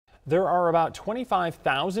There are about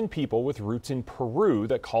 25,000 people with roots in Peru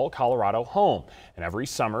that call Colorado home. And every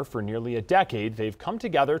summer for nearly a decade, they've come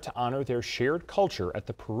together to honor their shared culture at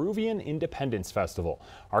the Peruvian Independence Festival.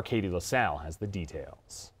 Our Katie LaSalle has the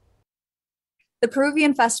details. The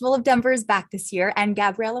Peruvian Festival of Denver is back this year, and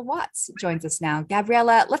Gabriela Watts joins us now.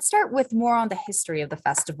 Gabriela, let's start with more on the history of the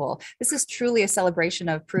festival. This is truly a celebration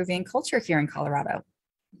of Peruvian culture here in Colorado.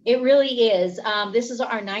 It really is. This is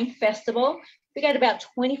our 9th festival. We got about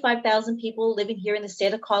 25,000 people living here in the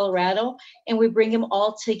state of Colorado, and we bring them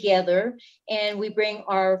all together, and we bring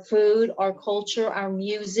our food, our culture, our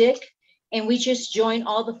music, and we just join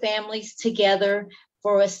all the families together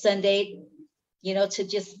for a Sunday, to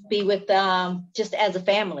just be with just as a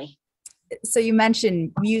family. So you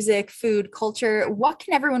mentioned music, food, culture. What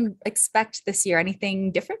can everyone expect this year?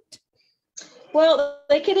 Anything different? Well,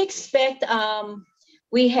 they could expect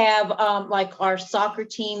we have like our soccer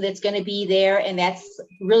team that's going to be there, and that's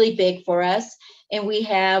really big for us. And we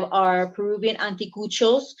have our Peruvian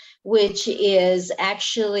anticuchos, which is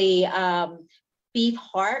actually beef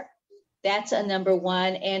heart. That's a number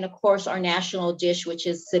one. And of course, our national dish, which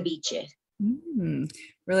is ceviche.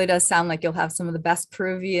 Really does sound like you'll have some of the best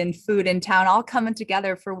Peruvian food in town all coming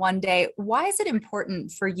together for one day. Why is it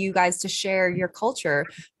important for you guys to share your culture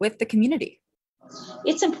with the community?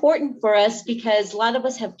 It's important for us because a lot of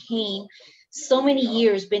us have came so many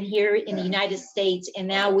years, been here in the United States, and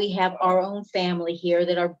now we have our own family here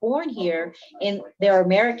that are born here, and they're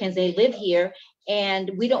Americans, they live here,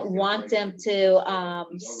 and we don't want them to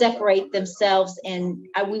separate themselves, and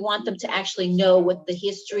we want them to actually know what the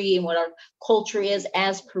history and what our culture is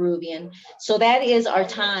as Peruvian. So that is our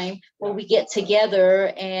time where we get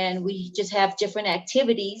together and we just have different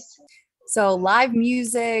activities. So live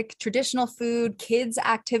music, traditional food, kids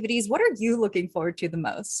activities. What are you looking forward to the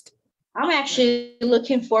most? I'm actually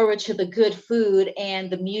looking forward to the good food and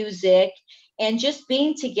the music and just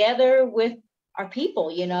being together with our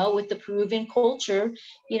people, with the Peruvian culture,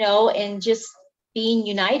 and just being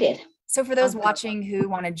united. So for those watching who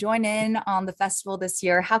want to join in on the festival this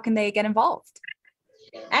year, how can they get involved?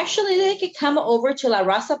 Actually, they could come over to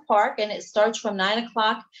Raza Park, and it starts from 9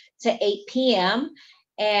 o'clock to 8 p.m.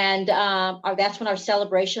 And that's when our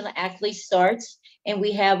celebration actually starts. And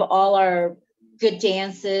we have all our good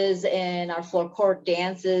dances and our floor court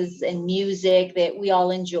dances and music that we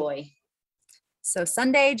all enjoy. So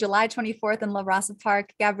Sunday, July 24th in Raza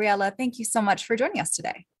Park. Gabriela, thank you so much for joining us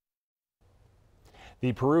today.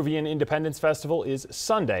 The Peruvian Independence Festival is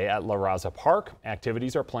Sunday at La Raza Park.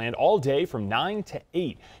 Activities are planned all day from 9 to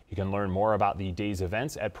 8. You can learn more about the day's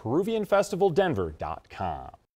events at PeruvianFestivalDenver.com.